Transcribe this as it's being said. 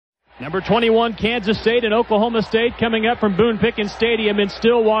Number 21, Kansas State and Oklahoma State coming up from Boone Pickens Stadium in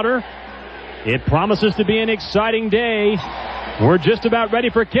Stillwater. It promises to be an exciting day. We're just about ready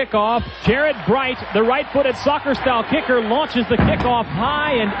for kickoff. Jared Bright, the right-footed soccer-style kicker, launches the kickoff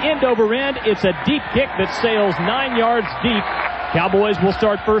high and end over end. It's a deep kick that sails 9 yards deep. Cowboys will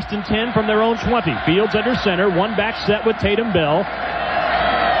start 1st and 10 from their own 20. Fields under center, one back set with Tatum Bell.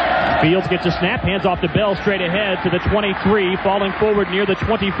 Fields gets a snap, hands off to Bell straight ahead to the 23, falling forward near the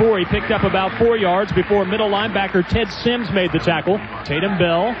 24. He picked up about 4 yards before middle linebacker Ted Sims made the tackle. Tatum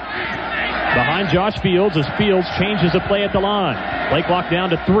Bell behind Josh Fields as Fields changes a play at the line. Play clock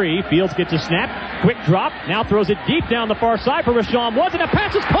down to 3. Fields gets a snap. Quick drop. Now throws it deep down the far side for Rashaun Woods, and a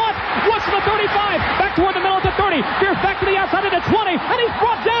pass is caught. Woods to the 35. Back toward the middle at the 30. Veers back to the outside of the 20. And he's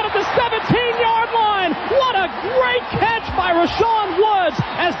brought down at the 17-yard line. What a great catch by Rashaun Woods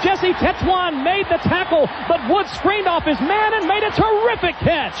as Jesse Tetuan made the tackle. But Woods screened off his man and made a terrific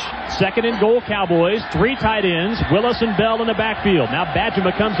catch. 2nd and goal Cowboys. 3 tight ends. Willis and Bell in the backfield. Now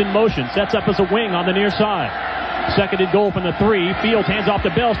Badgema comes in motion. Sets up as a wing on the near side. 2nd and goal from the 3. Fields hands off to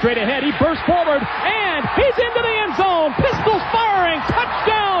Bell straight ahead. He bursts forward, and he's into the end zone. Pistols firing.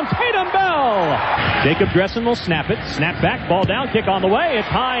 Touchdown, Tatum Bell. Jacob Dressen will snap it. Snap back, ball down, kick on the way. It's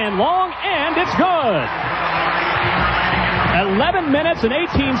high and long, and it's good. 11 minutes and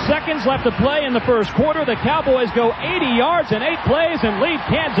 18 seconds left to play in the first quarter. The Cowboys go 80 yards in 8 plays and lead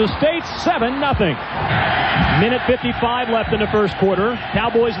Kansas State 7-0. Minute 55 left in the first quarter.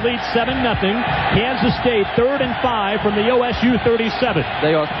 Cowboys lead 7-0. Kansas State 3rd and 5 from the OSU 37.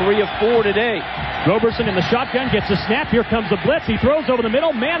 They are 3 of 4 today. Roberson in the shotgun gets a snap. Here comes the blitz. He throws over the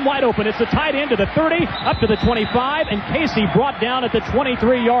middle. Man wide open. It's the tight end to the 30, up to the 25, and Casey brought down at the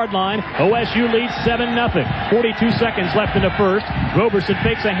 23-yard line. OSU leads 7-0. 42 seconds left in the first. Roberson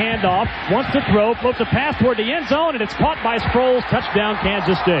fakes a handoff, wants to throw, floats a pass toward the end zone, and it's caught by Sproles. Touchdown,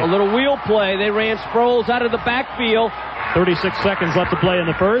 Kansas State. A little wheel play. They ran Sproles out of the backfield. 36 seconds left to play in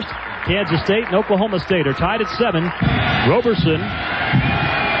the first. Kansas State and Oklahoma State are tied at 7. Roberson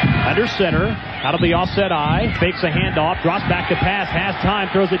under center, out of the offset eye, fakes a handoff, drops back to pass, has time,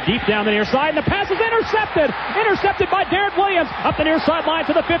 throws it deep down the near side, and the pass is intercepted. Intercepted by Darrent Williams, up the near sideline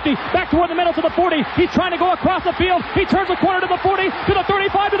to the 50, back toward the middle to the 40. He's trying to go across the field. He turns the corner to the 40, to the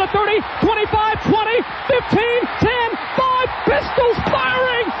 35, to the 30, 25, 20, 15, 10, 5, pistols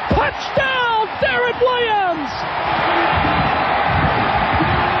firing. Touchdown, Darrent Williams.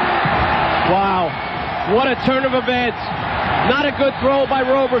 Wow, what a turn of events. Not a good throw by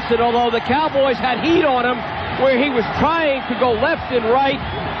Roberson, although the Cowboys had heat on him where he was trying to go left and right,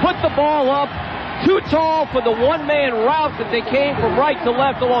 put the ball up, too tall for the one-man route that they came from right to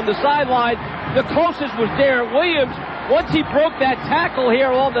left along the sideline. The closest was Darrent Williams. Once he broke that tackle here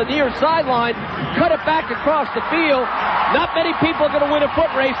along the near sideline, cut it back across the field. Not many people are going to win a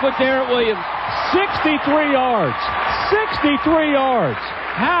foot race with Darrent Williams. 63 yards. 63 yards.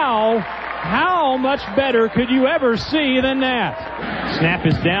 How much better could you ever see than that? Snap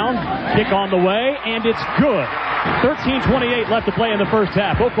is down, kick on the way, and it's good. 13:28 left to play in the first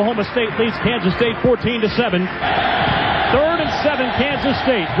half. Oklahoma State leads Kansas State 14-7. 3rd and 7, Kansas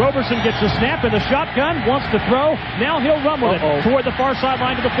State. Roberson gets the snap in the shotgun, wants to throw. Now he'll run with it toward the far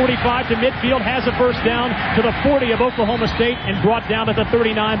sideline to the 45 to midfield, has a first down to the 40 of Oklahoma State, and brought down at the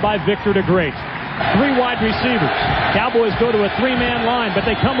 39 by Victor DeGreat. 3 wide receivers. Cowboys go to a 3-man line, but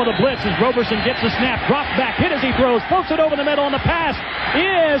they come with a blitz as Roberson gets the snap, drops back, hit as he throws, floats it over the middle, and the pass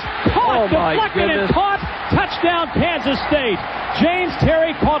is caught, deflected and caught. Touchdown, Kansas State. James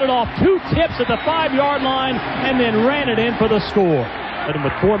Terry caught it off 2 tips at the 5-yard line and then ran it in for the score. And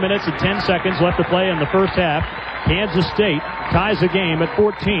with 4 minutes and 10 seconds left to play in the first half, Kansas State ties the game at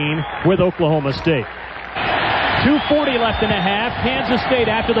 14 with Oklahoma State. 2:40 left in the half. Kansas State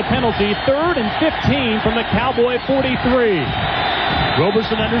after the penalty. 3rd and 15 from the Cowboy 43.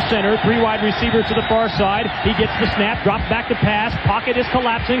 Roberson under center. 3 wide receivers to the far side. He gets the snap. Drops back to pass. Pocket is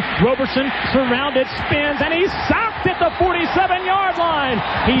collapsing. Roberson surrounded. Spins. And he's sacked at the 47-yard line.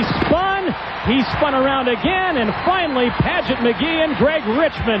 He spun around again. And finally, Paget McGee and Greg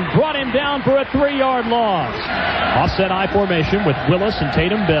Richmond brought him down for a 3-yard loss. Offset I formation with Willis and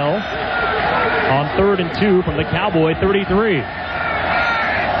Tatum Bell on 3rd and 2 from the Cowboy 33.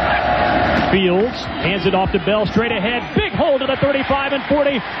 Fields hands it off to Bell straight ahead. Big hole to the 35 and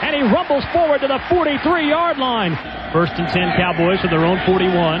 40, and he rumbles forward to the 43-yard line. 1st and 10 Cowboys to their own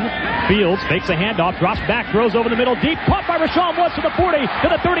 41. Fields fakes a handoff, drops back, throws over the middle, deep, caught by Rashaun Woods to the 40, to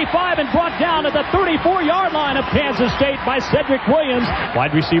the 35, and brought down at the 34-yard line of Kansas State by Cedric Williams.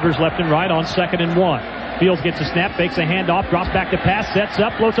 Wide receivers left and right on 2nd and 1. Fields gets a snap, fakes a handoff, drops back to pass, sets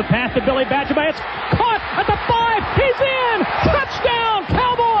up, floats a pass to Billy Badgema. It's caught at the 5. He's in. Touchdown,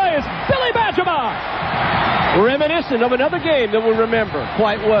 Cowboys. Reminiscent of another game that we remember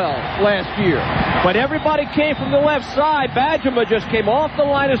quite well last year. But everybody came from the left side. Badgerma just came off the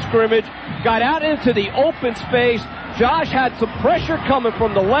line of scrimmage, got out into the open space. Josh had some pressure coming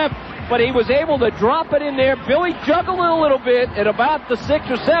from the left, but he was able to drop it in there. Billy juggled it a little bit at about the 6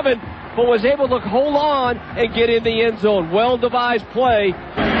 or 7, but was able to hold on and get in the end zone. Well-devised play.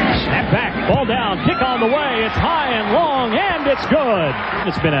 Snap back, ball down, kick on the way. It's high and long, and it's good.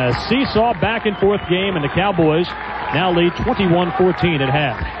 It's been a seesaw back-and-forth game, and the Cowboys now lead 21-14 at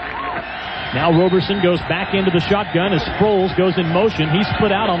half. Now Roberson goes back into the shotgun as Sproles goes in motion. He's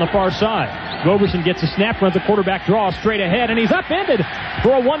split out on the far side. Roberson gets a snap, runs a quarterback draw straight ahead, and he's upended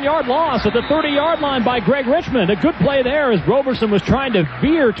for a 1-yard loss at the 30-yard line by Greg Richmond. A good play there as Roberson was trying to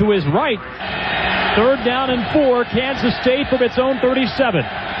veer to his right. 3rd down and 4, Kansas State from its own 37.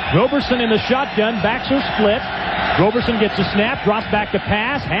 Roberson in the shotgun, backs are split. Roberson gets a snap, drops back to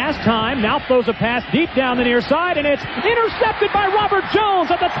pass, has time, now throws a pass deep down the near side, and it's intercepted by Robert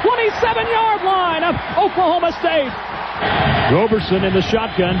Jones at the 27-yard line of Oklahoma State. Roberson in the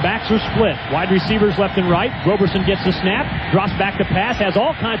shotgun, backs are split. Wide receivers left and right. Roberson gets the snap, drops back to pass, has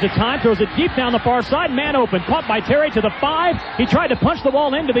all kinds of time, throws it deep down the far side, man open, caught by Terry to the 5. He tried to punch the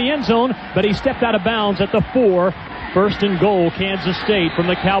ball into the end zone, but he stepped out of bounds at the 4. 1st and goal, Kansas State from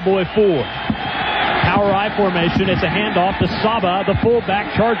the Cowboy 4. Power I formation. It's a handoff to Saba, the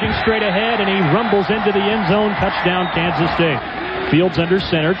fullback, charging straight ahead, and he rumbles into the end zone. Touchdown, Kansas State. Fields under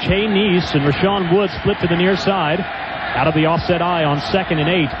center. Che Nice and Rashaun Woods split to the near side. Out of the offset I on 2nd and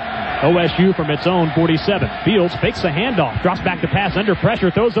 8. OSU from its own 47. Fields fakes the handoff, drops back to pass under pressure,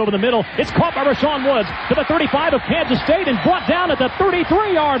 throws over the middle. It's caught by Rashaun Woods to the 35 of Kansas State and brought down at the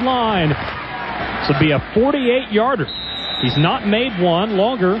 33-yard line. This will be a 48-yarder. He's not made one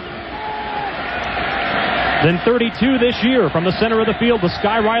longer than 32 this year from the center of the field with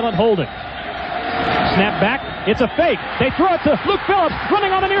Sky Ryland holding. Snap back. It's a fake. They throw it to Luke Phillips,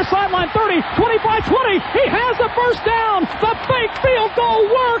 running on the near sideline. 30, 25, 20. He has the first down. The fake field goal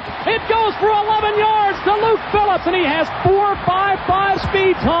worked. It goes for 11 yards to Luke Phillips, and he has 4.55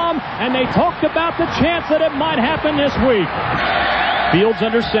 speed, Tom. And they talked about the chance that it might happen this week. Fields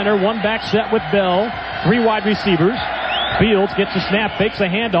under center, 1 back set with Bell, 3 wide receivers. Fields gets a snap, fakes a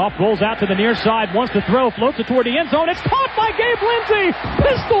handoff, rolls out to the near side, wants to throw, floats it toward the end zone. It's caught by Gabe Lindsey.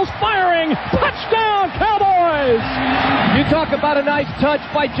 Pistols firing. Touchdown, Cowboys! You talk about a nice touch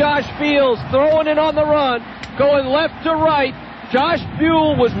by Josh Fields, throwing it on the run, going left to right. Josh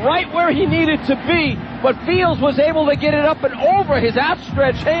Buhl was right where he needed to be, but Fields was able to get it up and over his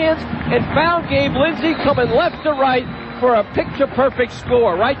outstretched hands and found Gabe Lindsey coming left to right for a picture-perfect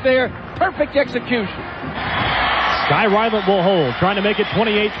score. Right there, perfect execution. Sky Ryland will hold, trying to make it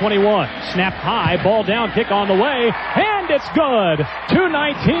 28-21. Snap high, ball down, kick on the way, and it's good.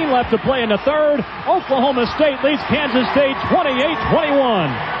 2:19 left to play in the 3rd. Oklahoma State leads Kansas State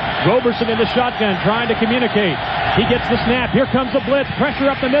 28-21. Roberson in the shotgun, trying to communicate. He gets the snap. Here comes the blitz. Pressure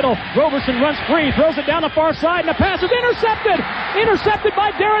up the middle. Roberson runs free, throws it down the far side, and the pass is intercepted. Intercepted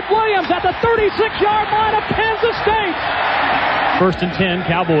by Darrent Williams at the 36-yard line of Kansas State. 1st and 10,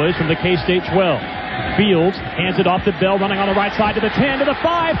 Cowboys from the K-State 12. Fields hands it off to Bell, running on the right side to the 10, to the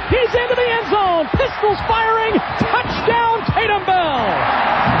 5. He's into the end zone. Pistols firing. Touchdown, Tatum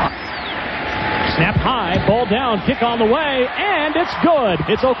Bell. Snap high, ball down, kick on the way, and it's good.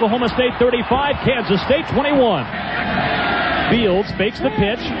 It's Oklahoma State 35, Kansas State 21. Fields fakes the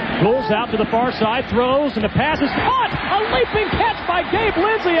pitch, rolls out to the far side, throws, and the pass is caught. A leaping catch by Gabe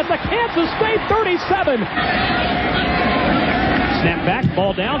Lindsey at the Kansas State 37. Snap back,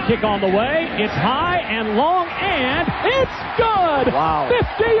 ball down, kick on the way. It's high and long, and it's good. Wow.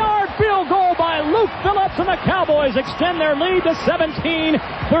 50-yard field goal by Luke Phillips, and the Cowboys extend their lead to 17,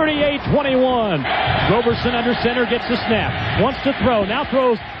 38-21. Roberson under center gets the snap. Wants to throw, now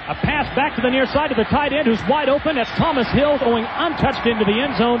throws a pass back to the near side to the tight end who's wide open. That's Thomas Hill going untouched into the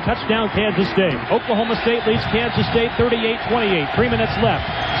end zone. Touchdown, Kansas State. Oklahoma State leads Kansas State 38-28. 3 minutes left.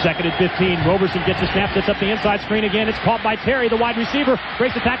 2nd and 15. Roberson gets the snap, sets up the inside screen again. It's caught by Terry, the wide receiver.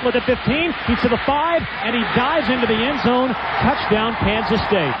 Breaks the tackle at the 15. He's to the 5, and he dives into the end zone. Touchdown, Kansas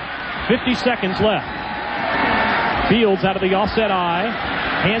State. 50 seconds left. Fields out of the offset I.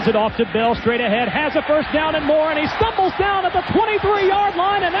 Hands it off to Bell straight ahead. Has a first down and more, and he stumbles down at the 23-yard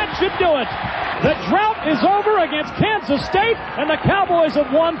line, and that should do it. The drought is over against Kansas State, and the Cowboys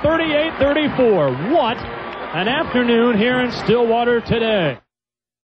have won 38-34. What an afternoon here in Stillwater today.